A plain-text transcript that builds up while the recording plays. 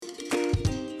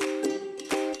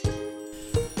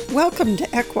Welcome to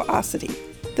Equiosity,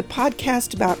 the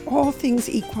podcast about all things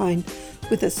equine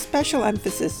with a special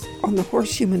emphasis on the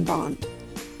horse-human bond.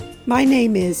 My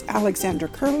name is Alexandra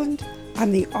Kurland.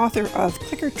 I'm the author of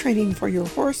Clicker Training for Your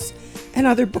Horse and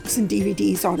other books and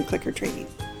DVDs on clicker training.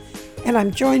 And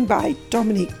I'm joined by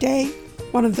Dominique Day,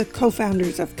 one of the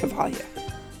co-founders of Cavalia.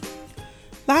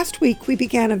 Last week, we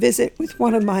began a visit with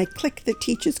one of my Click That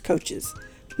Teaches coaches,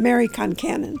 Mary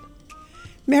Concannon.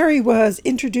 Mary was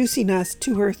introducing us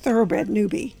to her thoroughbred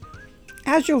Newbie.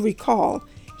 As you'll recall,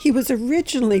 he was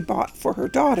originally bought for her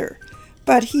daughter,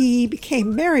 but he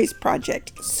became Mary's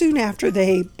project soon after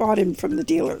they bought him from the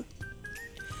dealer.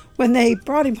 When they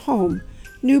brought him home,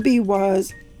 Newbie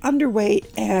was underweight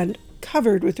and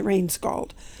covered with rain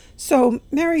scald, so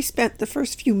Mary spent the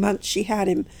first few months she had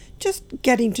him just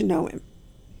getting to know him.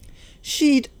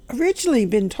 She'd originally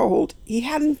been told he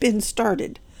hadn't been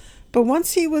started, but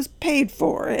once he was paid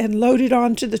for and loaded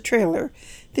onto the trailer,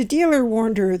 the dealer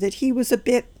warned her that he was a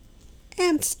bit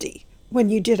antsy when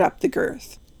you did up the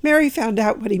girth. Mary found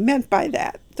out what he meant by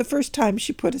that the first time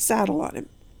she put a saddle on him.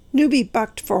 Newbie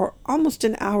bucked for almost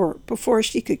an hour before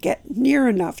she could get near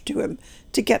enough to him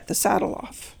to get the saddle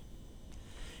off.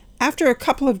 After a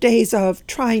couple of days of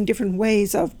trying different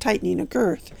ways of tightening a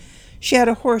girth, she had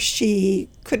a horse she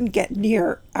couldn't get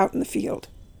near out in the field.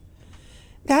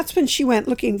 That's when she went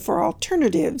looking for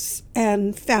alternatives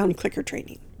and found clicker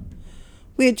training.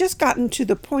 We had just gotten to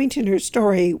the point in her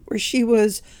story where she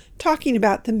was talking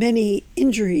about the many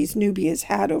injuries Newbie has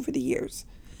had over the years.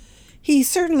 He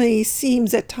certainly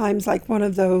seems at times like one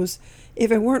of those,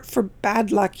 if it weren't for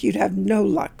bad luck, you'd have no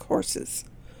luck horses.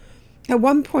 At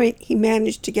one point, he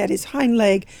managed to get his hind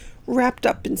leg wrapped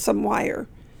up in some wire.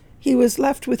 He was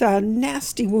left with a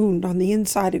nasty wound on the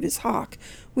inside of his hock,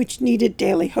 which needed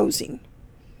daily hosing.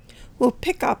 We'll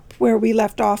pick up where we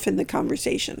left off in the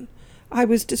conversation. I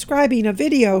was describing a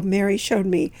video Mary showed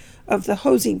me of the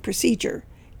hosing procedure,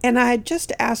 and I had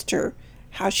just asked her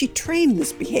how she trained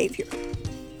this behavior.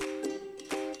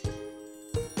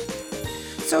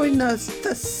 So in the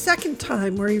second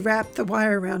time where he wrapped the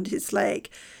wire around his leg,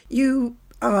 you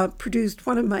produced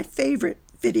one of my favorite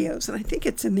videos, and I think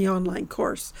it's in the online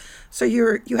course. So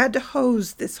you had to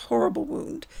hose this horrible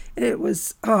wound, and it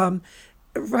was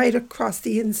right across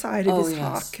the inside of his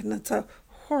hock, and that's a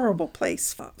horrible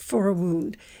place for a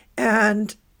wound.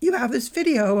 And you have this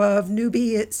video of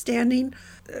Newbie standing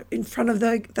in front of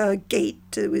the gate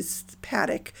to his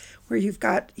paddock, where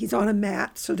he's on a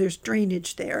mat, so there's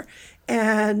drainage there,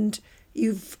 and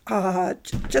you've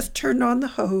just turned on the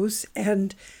hose,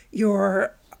 and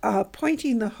you're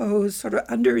pointing the hose sort of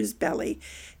under his belly,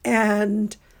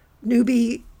 and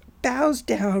Newbie bows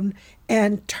down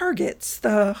and targets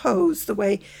the hose the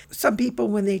way some people,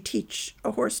 when they teach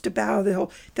a horse to bow,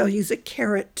 they'll use a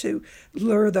carrot to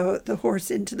lure the horse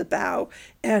into the bow.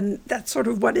 And that's sort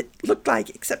of what it looked like,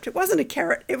 except it wasn't a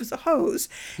carrot, it was a hose.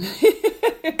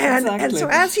 And so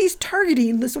as he's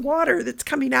targeting this water that's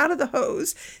coming out of the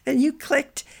hose, then you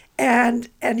clicked, and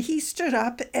he stood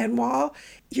up, and while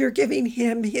you're giving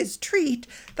him his treat,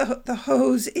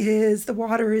 the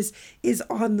water is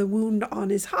on the wound on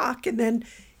his hock, and then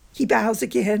he bows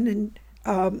again, and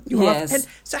you're off. And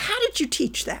so how did you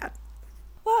teach that?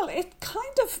 Well, it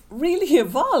kind of really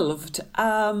evolved.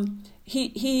 I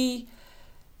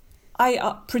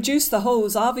produced the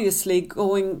hose, obviously,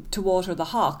 going to water the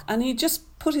hock, and he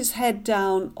just put his head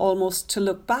down almost to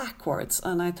look backwards,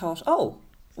 and I thought,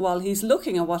 well, he's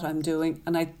looking at what I'm doing,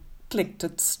 and I clicked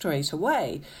it straight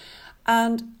away.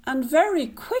 And very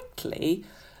quickly,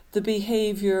 the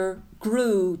behaviour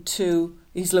grew to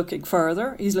he's looking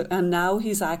further, and now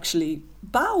he's actually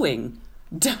bowing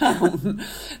down.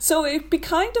 So it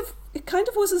kind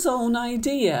of was his own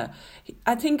idea.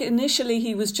 I think initially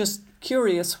he was just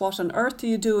curious, what on earth are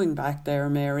you doing back there,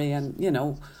 Mary?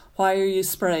 And, why are you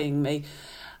spraying me?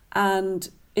 And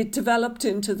it developed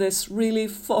into this really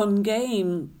fun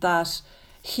game that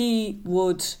he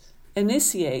would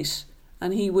initiate,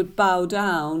 and he would bow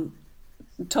down,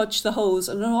 touch the hose,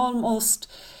 and it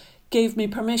almost gave me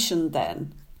permission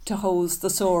then to hose the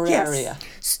sore area.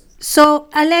 So,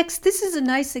 Alex, this is a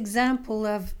nice example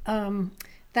of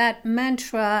that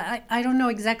mantra. I don't know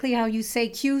exactly how you say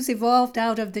cues evolved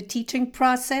out of the teaching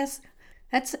process.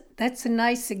 That's a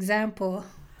nice example.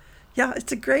 Yeah,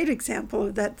 it's a great example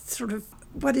of that sort of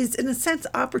what is, in a sense,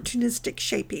 opportunistic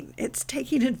shaping. It's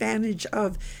taking advantage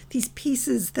of these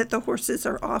pieces that the horses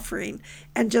are offering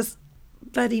and just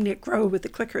letting it grow with the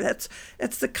clicker. That's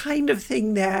the kind of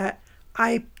thing that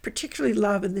I particularly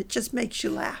love, and that just makes you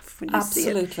laugh when you see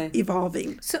it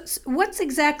evolving. So what's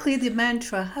exactly the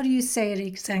mantra? How do you say it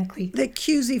exactly? The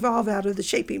cues evolve out of the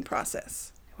shaping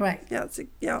process. Right.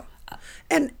 Yeah,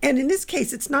 And in this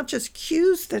case, it's not just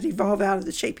cues that evolve out of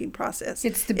the shaping process.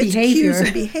 It's the behavior. Cues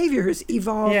and behaviors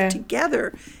evolve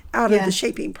together out of the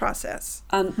shaping process.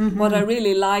 And what I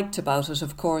really liked about it,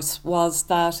 of course, was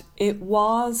that it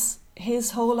was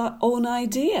his whole own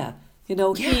idea. You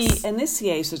know, he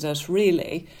initiated it,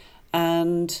 really,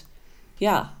 and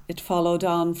it followed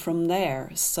on from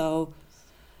there. So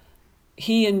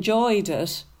he enjoyed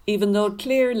it, even though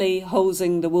clearly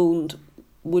hosing the wound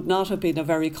would not have been a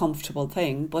very comfortable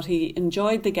thing, but he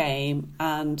enjoyed the game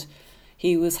and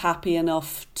he was happy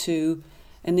enough to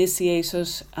initiate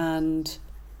it and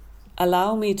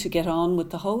allow me to get on with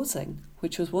the hosing,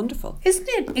 which was wonderful. Isn't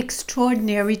it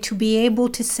extraordinary to be able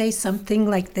to say something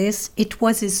like this? It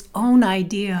was his own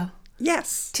idea.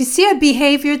 Yes. To see a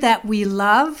behavior that we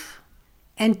love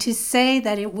and to say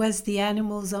that it was the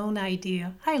animal's own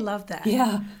idea. I love that.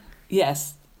 Yeah.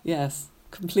 Yes.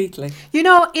 Completely. You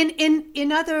know,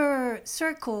 in other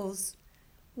circles,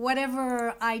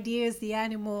 whatever ideas the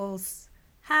animals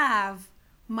have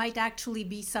might actually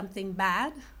be something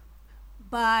bad,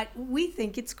 but we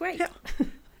think it's great.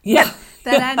 Yeah.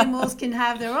 That animals can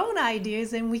have their own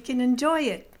ideas and we can enjoy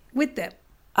it with them.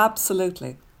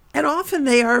 Absolutely. And often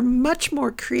they are much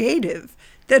more creative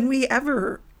than we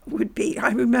ever would be. I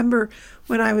remember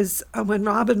when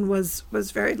Robin was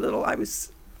very little, I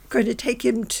was going to take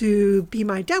him to be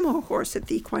my demo horse at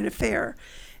the Equine Affair.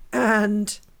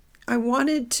 And I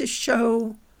wanted to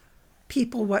show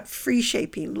people what free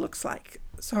shaping looks like.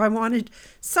 So I wanted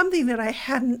something that I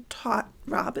hadn't taught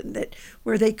Robin,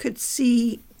 where they could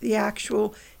see the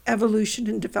actual evolution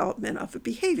and development of a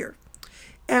behavior.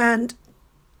 And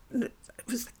it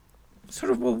was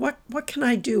sort of, well, what can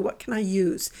I do? What can I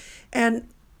use? And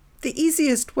the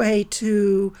easiest way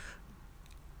to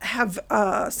have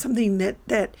something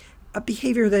that a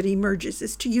behavior that emerges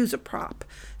is to use a prop.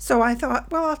 So I thought,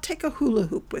 well, I'll take a hula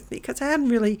hoop with me because I hadn't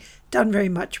really done very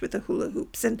much with the hula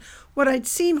hoops. And what I'd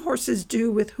seen horses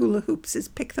do with hula hoops is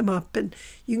pick them up and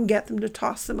you can get them to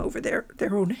toss them over their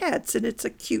own heads, and it's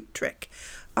a cute trick.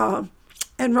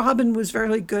 And Robin was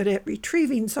very good at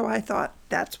retrieving, so I thought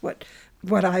that's what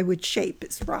I would shape,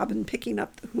 is Robin picking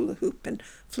up the hula hoop and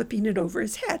flipping it over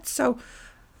his head. So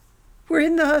we're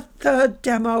in the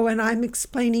demo, and I'm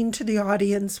explaining to the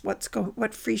audience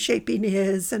what free shaping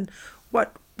is and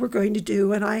what we're going to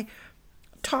do. And I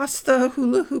tossed the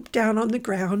hula hoop down on the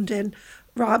ground, and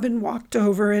Robin walked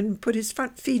over and put his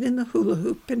front feet in the hula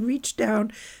hoop and reached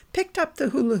down, picked up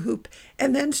the hula hoop,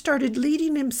 and then started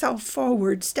leading himself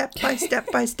forward step by step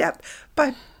by step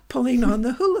by pulling on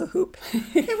the hula hoop.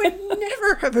 It would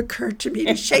never have occurred to me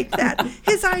to shape that.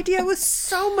 His idea was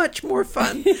so much more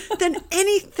fun than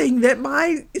anything that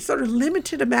my sort of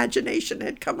limited imagination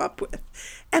had come up with.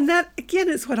 And that, again,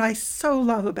 is what I so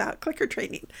love about clicker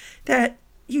training, that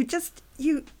you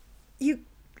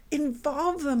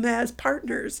involve them as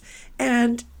partners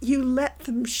and you let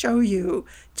them show you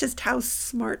just how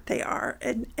smart they are.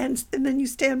 And then you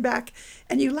stand back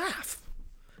and you laugh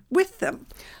with them.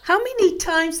 How many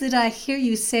times did I hear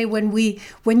you say when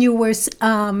you were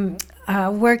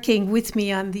working with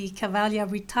me on the Cavalia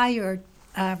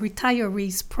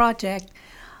Retirees project,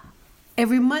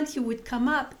 every month you would come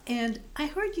up, and I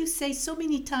heard you say so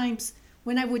many times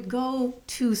when I would go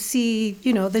to see,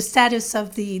 the status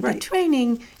of the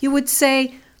training, you would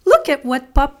say, "Look at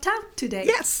what popped out today."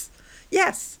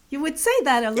 Yes. You would say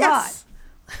that a lot.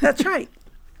 That's right.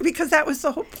 Because that was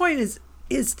the whole point, is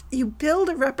you build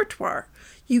a repertoire.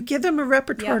 You give them a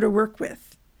repertoire to work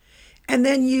with. And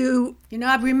then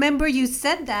I remember you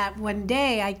said that one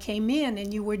day I came in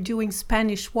and you were doing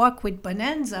Spanish walk with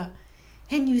Bonanza.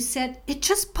 And you said, it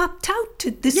just popped out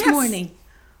this morning.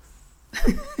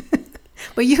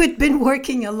 But you had been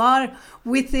working a lot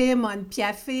with him on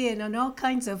Piaffe and on all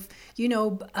kinds of,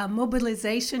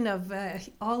 mobilization of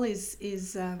all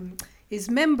his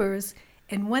members.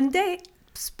 And one day,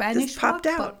 Spanish popped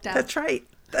out. That's right.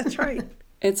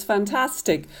 It's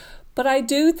fantastic. But I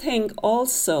do think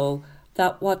also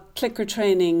that what clicker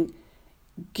training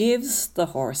gives the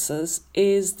horses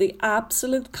is the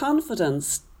absolute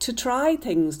confidence to try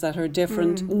things that are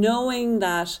different, knowing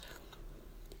that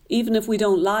even if we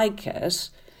don't like it,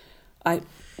 I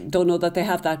don't know that they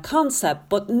have that concept,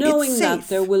 but knowing that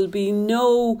there will be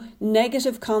no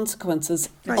negative consequences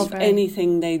of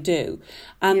anything they do,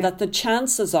 and that the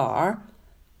chances are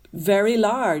very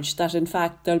large that in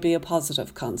fact there'll be a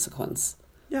positive consequence.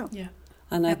 Yeah.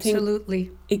 And I Absolutely.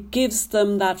 think it gives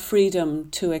them that freedom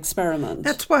to experiment.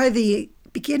 That's why the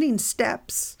beginning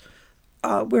steps,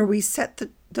 where we set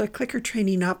the clicker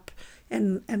training up,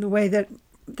 and the way that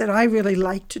I really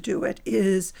like to do it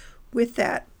is with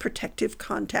that protective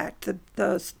contact,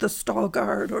 the stall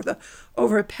guard or the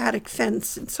over a paddock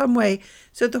fence in some way,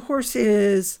 so the horse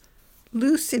is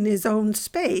loose in his own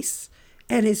space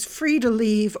and is free to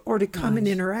leave or to come and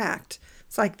interact.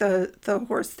 It's like the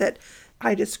horse that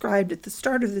I described at the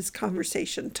start of this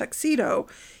conversation, Tuxedo.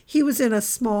 He was in a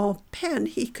small pen.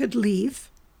 He could leave,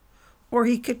 or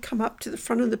he could come up to the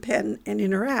front of the pen and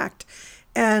interact.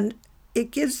 And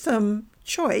it gives them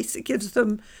choice. It gives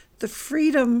them the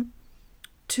freedom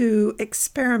to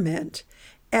experiment.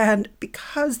 And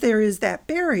because there is that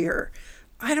barrier,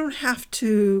 I don't have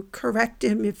to correct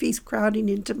him if he's crowding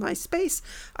into my space.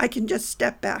 I can just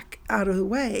step back out of the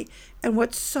way. And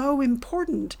what's so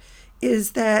important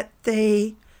is that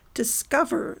they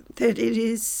discover that it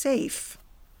is safe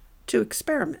to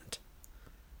experiment.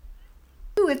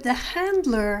 If the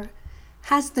handler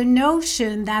has the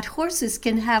notion that horses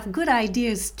can have good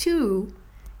ideas too,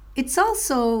 it's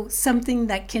also something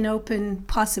that can open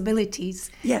possibilities.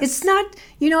 Yes. It's not,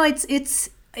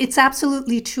 it's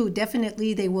absolutely true.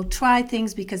 Definitely they will try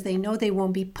things because they know they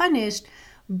won't be punished.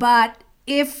 But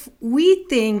if we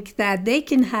think that they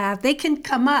can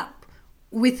come up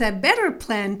with a better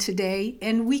plan today,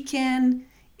 and we can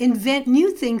invent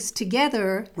new things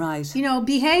together. Right.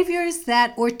 Behaviors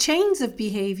or chains of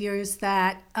behaviors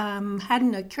that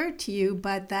hadn't occurred to you,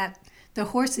 but that the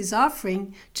horse is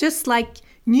offering, just like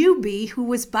Newbie, who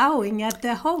was bowing at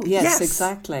the hose. Yes,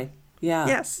 exactly. Yeah.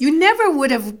 Yes. You never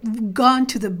would have gone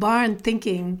to the barn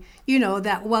thinking,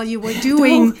 that while you were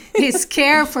doing his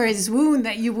care for his wound,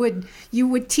 that you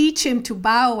would teach him to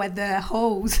bow at the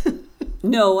hose.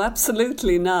 No,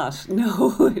 absolutely not.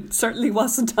 No, it certainly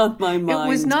wasn't on my mind. It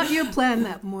was not your plan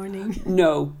that morning.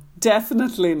 No,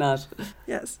 definitely not.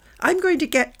 Yes. I'm going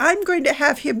to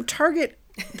have him target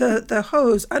the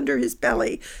hose under his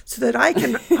belly so that I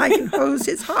can hose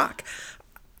his hock.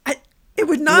 It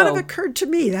would not have occurred to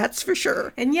me, that's for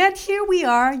sure. And yet here we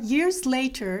are, years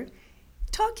later,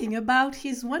 talking about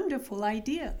his wonderful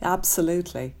idea.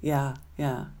 Absolutely, yeah.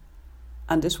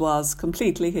 And it was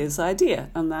completely his idea,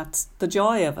 and that's the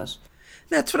joy of it.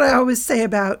 That's what I always say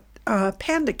about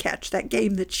Panda Catch, that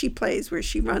game that she plays where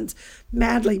she runs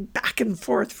madly back and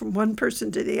forth from one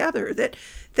person to the other,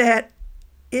 that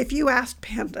if you asked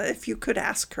Panda, if you could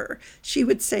ask her, she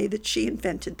would say that she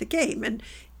invented the game, and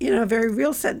in a very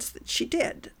real sense that she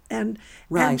did. And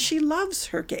she loves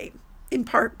her game, in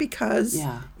part because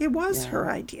it was her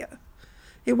idea.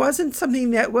 It wasn't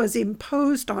something that was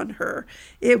imposed on her.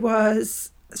 It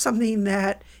was something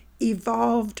that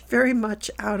evolved very much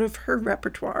out of her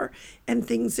repertoire and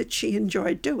things that she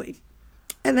enjoyed doing.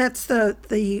 And that's do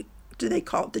they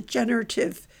call it the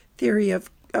generative theory of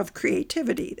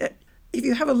creativity, that if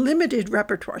you have a limited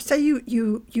repertoire, say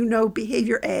you know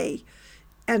behavior A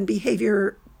and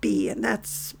behavior B, and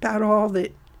that's about all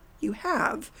that you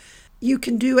have, you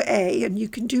can do A and you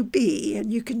can do B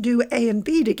and you can do A and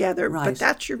B together, but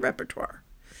that's your repertoire.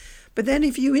 But then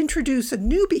if you introduce a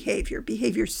new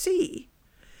behavior C,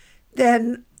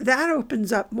 then that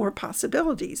opens up more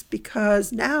possibilities,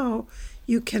 because now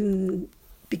you can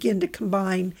begin to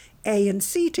combine A and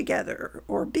C together,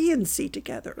 or B and C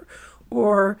together,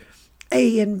 or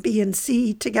A and B and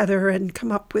C together, and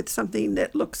come up with something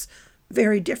that looks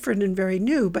very different and very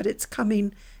new, but it's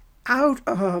coming out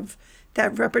of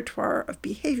that repertoire of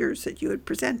behaviors that you had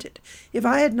presented. If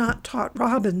I had not taught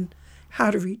Robin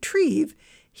how to retrieve,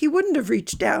 he wouldn't have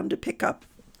reached down to pick up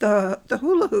the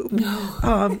hula hoop.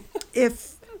 No.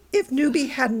 If Newbie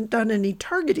hadn't done any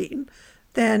targeting,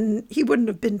 then he wouldn't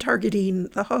have been targeting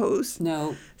the hose.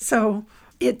 No. So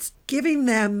it's giving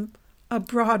them a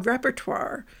broad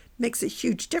repertoire makes a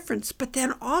huge difference, but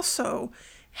then also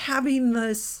having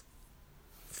this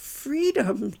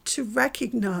freedom to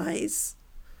recognize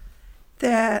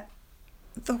that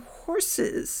the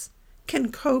horses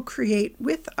can co-create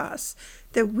with us,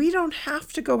 that we don't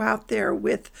have to go out there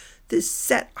with this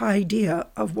set idea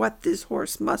of what this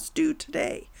horse must do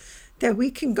today, that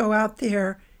we can go out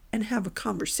there and have a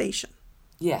conversation.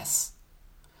 Yes.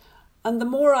 And the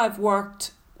more I've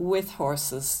worked with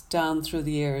horses down through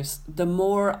the years, the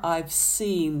more I've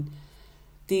seen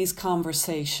these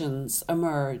conversations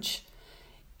emerge.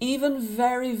 Even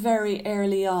very, very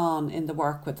early on in the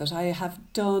work with it, I have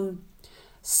done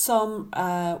some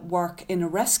work in a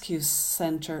rescue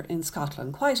centre in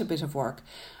Scotland, quite a bit of work.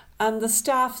 And the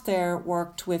staff there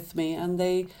worked with me, and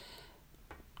they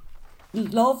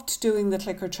loved doing the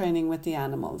clicker training with the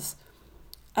animals.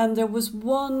 And there was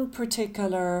one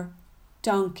particular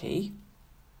donkey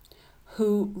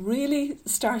who really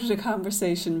started a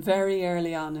conversation very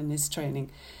early on in his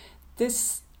training.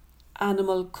 This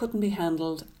animal couldn't be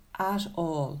handled at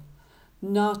all,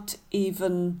 not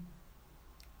even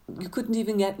you couldn't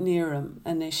even get near him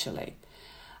initially.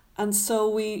 And so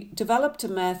we developed a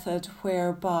method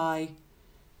whereby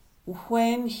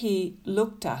when he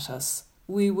looked at us,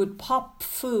 we would pop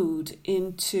food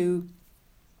into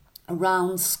a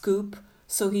round scoop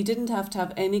so he didn't have to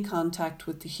have any contact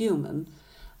with the human,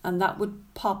 and that would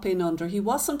pop in under. He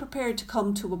wasn't prepared to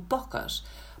come to a bucket,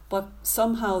 but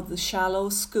somehow the shallow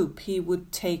scoop, he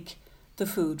would take the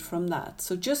food from that.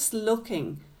 So just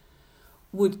looking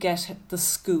would get the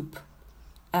scoop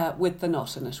with the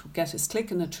nut in it, would get his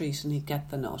click and a treat and he'd get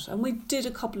the nut. And we did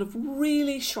a couple of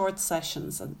really short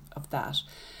sessions of that.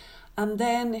 And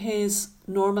then his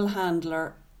normal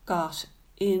handler got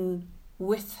in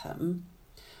with him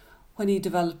when he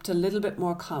developed a little bit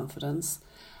more confidence,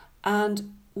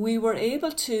 and we were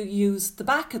able to use the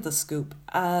back of the scoop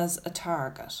as a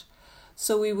target.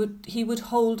 So he would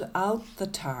hold out the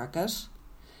target,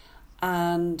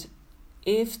 and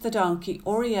if the donkey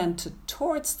oriented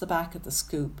towards the back of the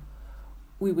scoop,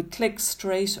 we would click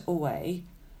straight away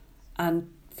and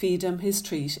feed him his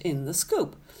treat in the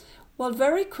scoop. Well,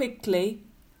 very quickly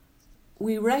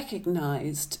we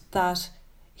recognised that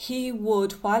he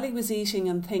would, while he was eating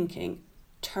and thinking,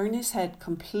 turn his head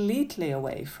completely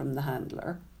away from the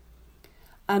handler.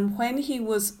 And when he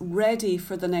was ready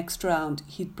for the next round,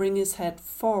 he'd bring his head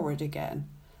forward again.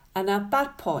 And at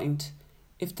that point,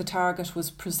 if the target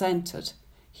was presented,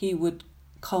 he would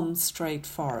come straight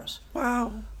for it.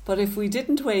 Wow. But if we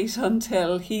didn't wait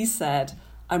until he said,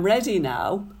 I'm ready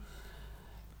now,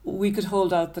 we could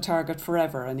hold out the target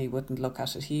forever and he wouldn't look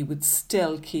at it. He would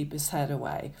still keep his head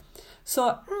away.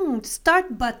 So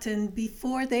start button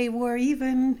before they were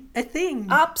even a thing.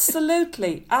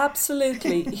 Absolutely.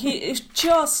 It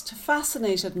just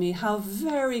fascinated me how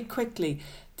very quickly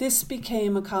this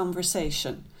became a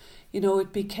conversation.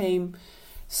 It became,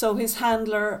 so his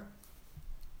handler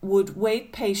would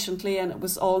wait patiently, and it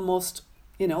was almost,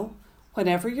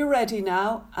 whenever you're ready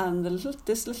now, and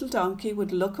this little donkey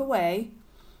would look away,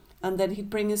 and then he'd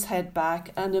bring his head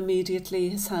back, and immediately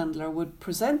his handler would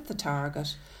present the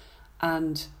target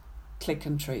and click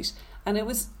and treat. And it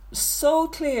was so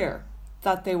clear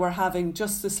that they were having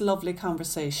just this lovely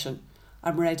conversation.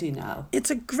 I'm ready now.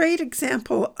 It's a great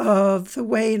example of the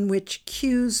way in which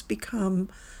cues become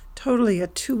totally a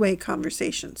two-way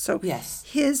conversation. So yes,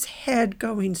 his head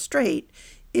going straight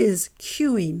is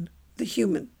cueing the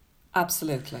human.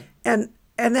 Absolutely. And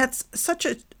that's such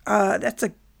that's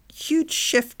a huge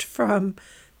shift from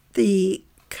the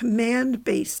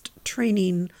command-based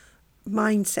training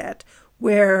mindset,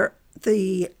 where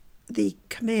the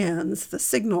commands, the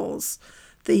signals,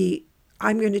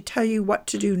 I'm going to tell you what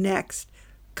to do next,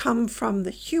 come from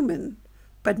the human,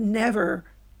 but never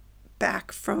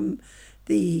back from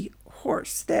the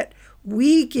horse. That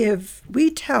we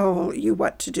tell you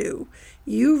what to do,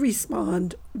 you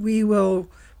respond, we will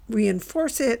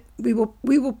reinforce it, we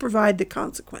will provide the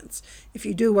consequence. If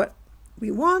you do what we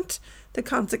want, the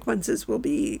consequences will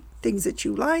be things that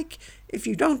you like. If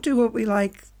you don't do what we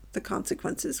like, the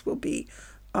consequences will be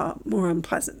more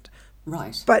unpleasant.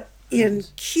 Right. But in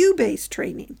cue-based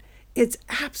training, it's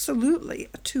absolutely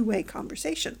a two-way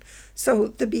conversation. So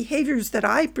the behaviors that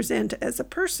I present as a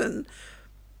person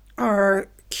are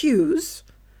cues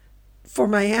for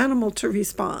my animal to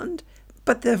respond,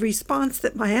 but the response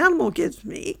that my animal gives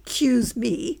me cues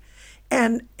me,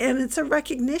 and it's a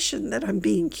recognition that I'm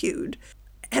being cued.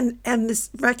 And this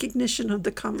recognition of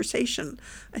the conversation,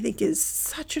 I think, is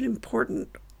such an important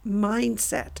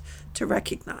mindset to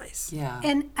recognize. Yeah.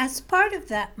 And as part of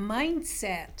that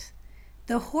mindset,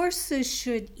 the horses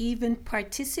should even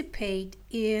participate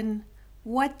in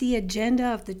what the agenda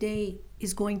of the day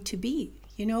is going to be.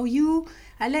 You,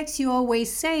 Alex, you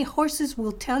always say horses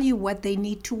will tell you what they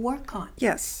need to work on.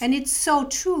 Yes. And it's so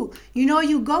true.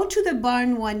 You go to the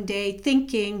barn one day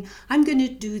thinking, I'm going to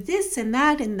do this and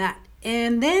that and that.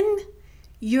 And then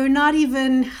you're not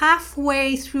even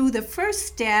halfway through the first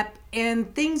step and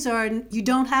you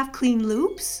don't have clean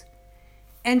loops.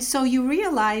 And so you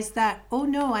realize that, oh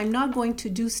no, I'm not going to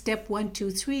do step 1,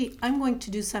 2, 3. I'm going to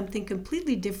do something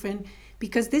completely different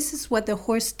because this is what the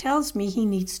horse tells me he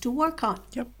needs to work on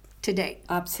today.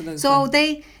 Absolutely. So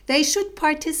they should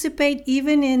participate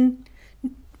even in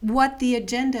what the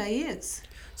agenda is.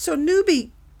 So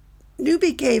Newbie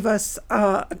gave us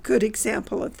a good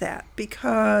example of that,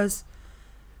 because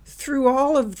through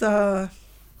all of the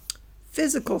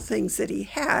physical things that he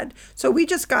had, so we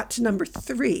just got to number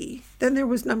 3, then there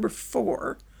was number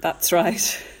 4. That's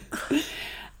right.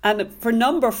 And for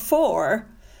number 4,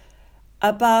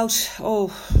 about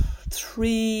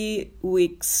 3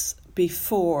 weeks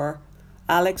before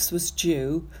Alex was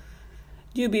due,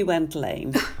 Newbie went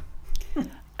lame.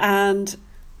 And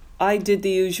I did the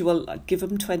usual, I'd give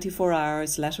him 24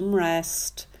 hours, let him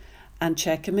rest and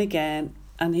check him again,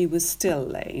 and he was still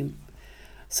lame.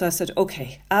 So I said,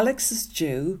 okay, Alex is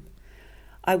due.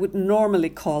 I would normally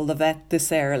call the vet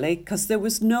this early because there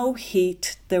was no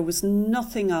heat, there was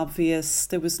nothing obvious,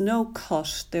 there was no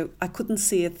cut, I couldn't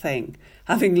see a thing,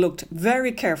 having looked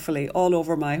very carefully all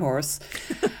over my horse,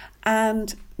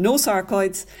 and no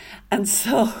sarcoids. And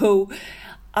so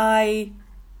I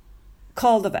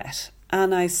called the vet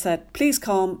and I said, please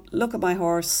come, look at my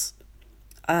horse,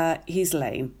 he's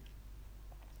lame.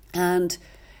 And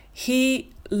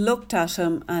he looked at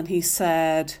him and he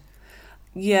said,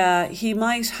 yeah, he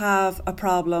might have a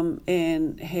problem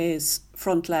in his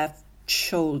front left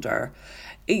shoulder.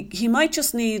 He might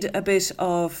just need a bit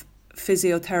of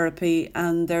physiotherapy,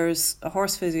 and there's a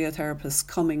horse physiotherapist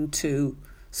coming to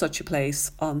such a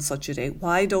place on such a day.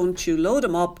 Why don't you load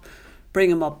him up, bring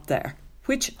him up there?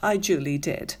 Which I duly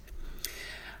did.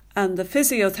 And the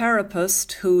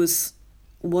physiotherapist, who's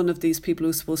one of these people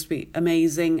who's supposed to be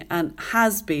amazing and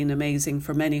has been amazing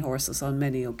for many horses on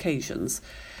many occasions,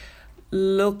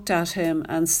 looked at him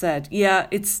and said, yeah,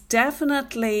 it's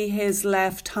definitely his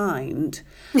left hind.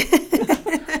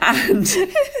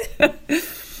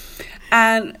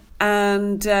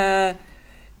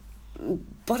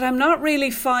 But I'm not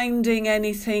really finding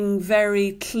anything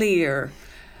very clear.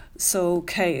 So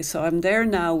I'm there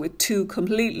now with two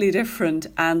completely different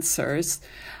answers.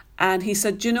 And he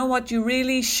said, you know what you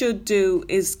really should do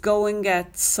is go and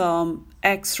get some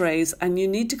x-rays, and you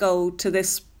need to go to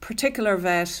this particular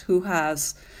vet who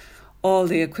has all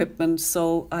the equipment.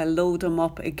 So I load him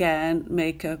up again,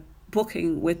 make a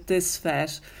booking with this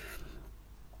vet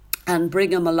and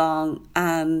bring him along.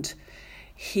 And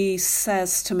he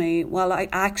says to me, well,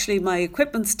 my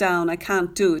equipment's down, I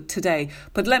can't do it today,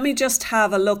 but let me just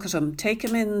have a look at him, take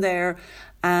him in there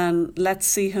and let's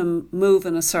see him move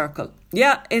in a circle.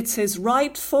 Yeah, it's his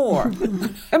right fore.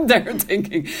 I'm there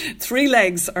thinking 3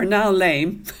 legs are now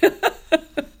lame.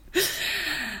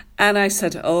 And I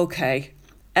said, okay.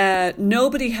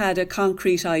 Nobody had a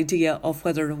concrete idea of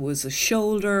whether it was a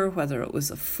shoulder, whether it was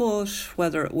a foot,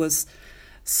 whether it was...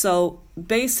 So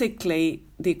basically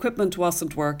the equipment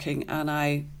wasn't working, and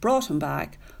I brought him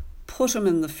back, put him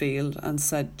in the field and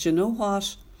said, do you know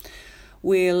what?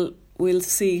 We'll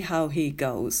see how he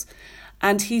goes.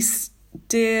 And he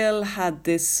still had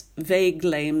this vague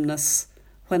lameness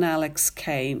when Alex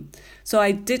came. So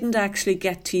I didn't actually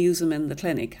get to use him in the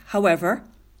clinic. However,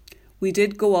 we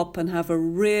did go up and have a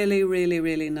really, really,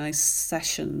 really nice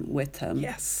session with him.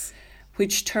 Yes.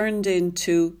 Which turned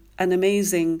into an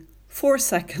amazing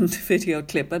 4-second video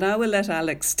clip. And I will let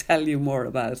Alex tell you more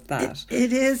about that.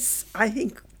 It is, I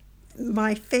think,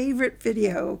 my favorite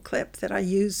video clip that I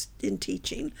use in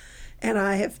teaching. And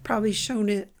I have probably shown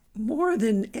it more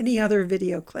than any other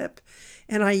video clip.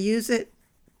 And I use it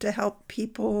to help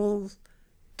people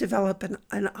develop an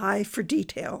eye for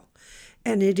detail.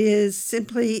 And it is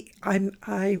simply,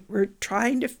 we're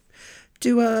trying to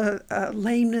do a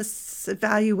lameness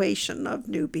evaluation of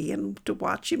Newbie and to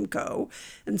watch him go.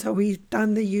 And so we've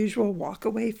done the usual walk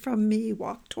away from me,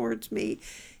 walk towards me.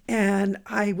 And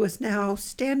I was now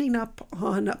standing up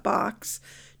on a box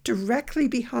directly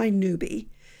behind Newbie.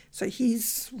 So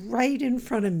he's right in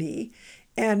front of me.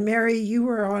 And Mary, you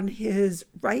were on his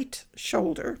right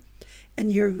shoulder.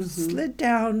 And you slid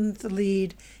down the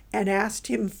lead and asked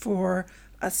him for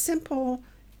a simple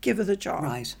give of the jaw.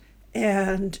 Right.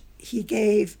 And he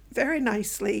gave very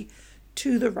nicely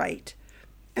to the right.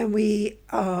 And we,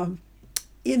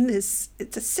 in this,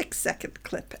 it's a 6-second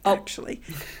clip, actually.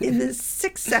 In this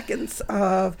 6 seconds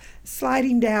of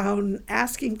sliding down,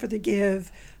 asking for the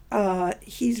give,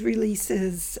 he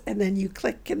releases, and then you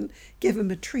click and give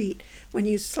him a treat. When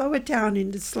you slow it down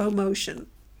into slow motion,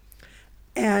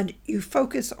 and you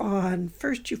focus on,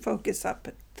 first you focus up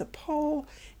at the pole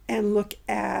and look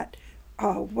at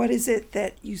what is it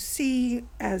that you see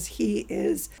as he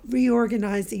is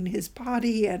reorganizing his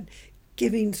body and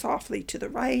giving softly to the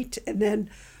right. And then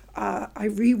I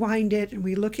rewind it and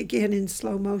we look again in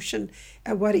slow motion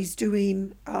at what he's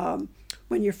doing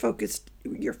when your focus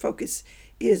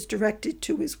is directed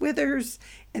to his withers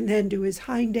and then to his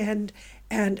hind end.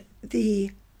 And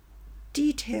the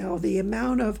detail, the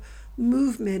amount of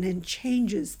movement and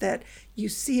changes that you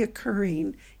see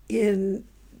occurring in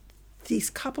these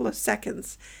couple of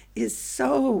seconds is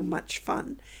so much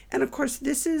fun. And of course,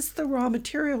 this is the raw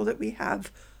material that we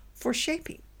have for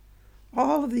shaping.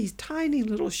 All of these tiny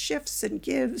little shifts and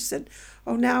gives, and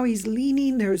now he's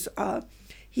leaning. There's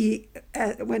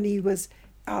when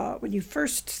you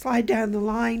first slide down the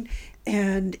line,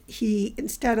 and he,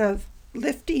 instead of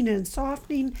lifting and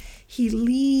softening, he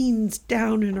leans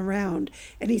down and around.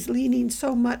 And he's leaning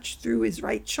so much through his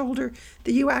right shoulder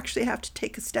that you actually have to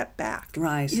take a step back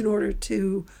in order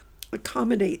to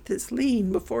accommodate this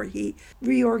lean before he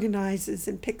reorganizes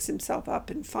and picks himself up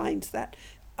and finds that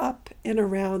up and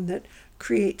around that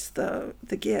creates the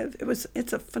give.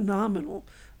 It's a phenomenal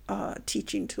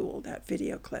teaching tool, that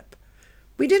video clip.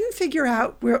 We didn't figure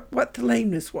out what the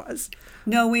lameness was.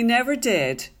 No, we never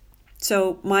did.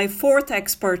 So my fourth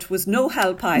expert was no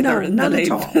help either in the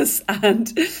lameness.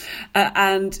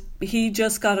 And he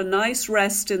just got a nice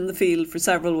rest in the field for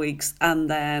several weeks. And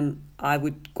then I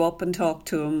would go up and talk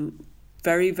to him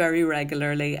very, very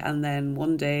regularly. And then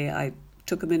one day I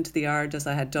took him into the yard, as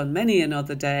I had done many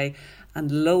another day.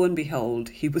 And lo and behold,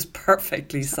 he was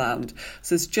perfectly sound.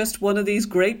 So it's just one of these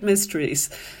great mysteries.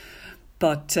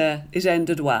 But it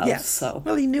ended well. Yes. So.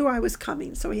 Well, he knew I was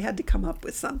coming, so he had to come up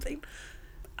with something.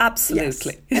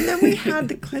 Absolutely. Yes. And then we had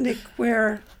the clinic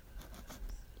where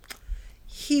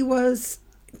he was,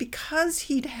 because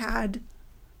he'd had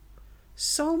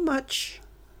so much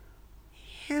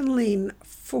handling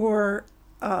for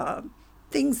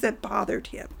things that bothered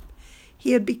him.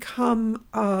 He had become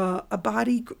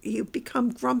he had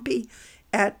become grumpy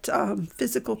at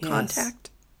physical contact.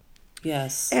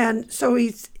 Yes. And so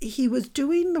he was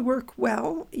doing the work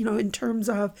well, in terms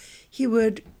of he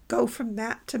would go from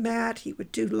mat to mat. He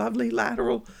would do lovely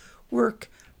lateral work,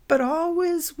 but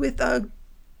always with a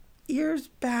ears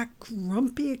back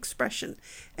grumpy expression.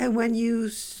 And when you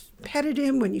petted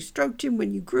him, when you stroked him,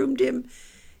 when you groomed him,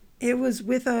 it was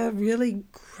with a really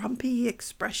grumpy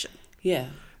expression. Yeah.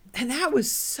 And that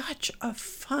was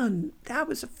that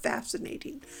was a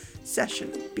fascinating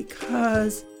session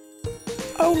because,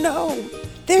 oh no,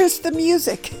 there's the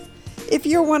music. If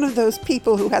you're one of those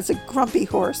people who has a grumpy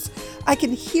horse, I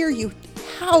can hear you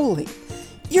howling.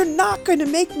 You're not going to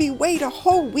make me wait a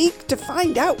whole week to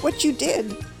find out what you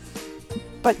did.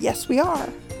 But yes, we are.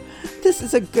 This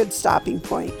is a good stopping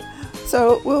point.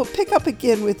 So we'll pick up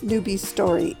again with Newbie's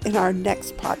story in our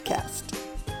next podcast.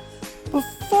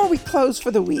 Before we close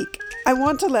for the week, I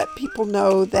want to let people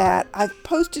know that I've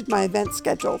posted my event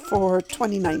schedule for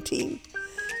 2019.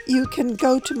 You can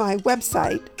go to my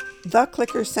website,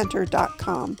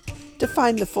 theclickercenter.com, to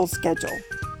find the full schedule.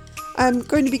 I'm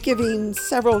going to be giving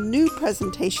several new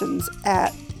presentations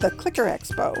at the Clicker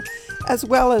Expo, as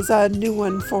well as a new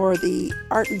one for the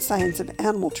Art and Science of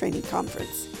Animal Training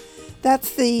Conference.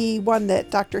 That's the one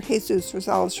that Dr. Jesus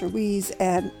Rosales-Ruiz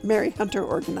and Mary Hunter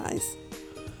organize.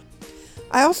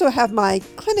 I also have my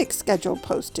clinic schedule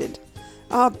posted.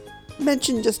 I'll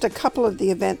mention just a couple of the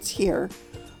events here.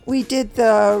 We did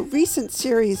the recent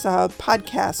series of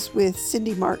podcasts with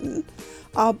Cindy Martin.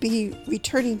 I'll be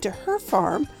returning to her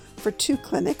farm for 2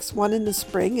 clinics, one in the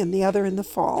spring and the other in the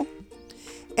fall.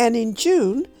 And in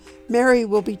June, Mary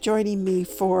will be joining me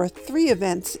for 3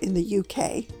 events in the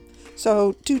UK.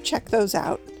 So do check those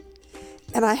out.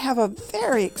 And I have a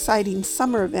very exciting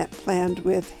summer event planned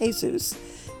with Jesus.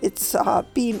 It's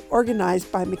being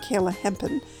organized by Michaela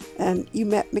Hempen, and you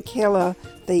met Michaela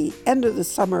the end of the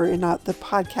summer in the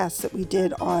podcast that we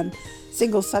did on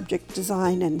single subject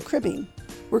design and cribbing.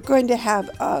 We're going to have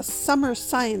a summer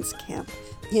science camp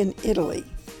in Italy.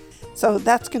 So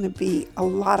that's going to be a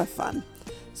lot of fun.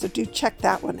 So do check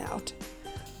that one out.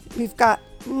 We've got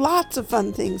lots of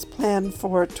fun things planned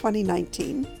for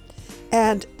 2019,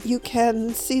 and you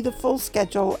can see the full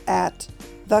schedule at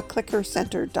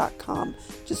theclickercenter.com.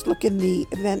 Just look in the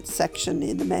events section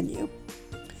in the menu.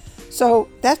 So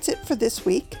that's it for this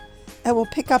week, and we'll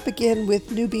pick up again with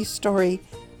Newbie's story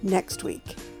next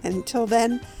week. And until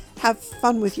then, have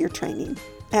fun with your training,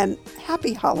 and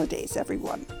happy holidays,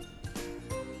 everyone.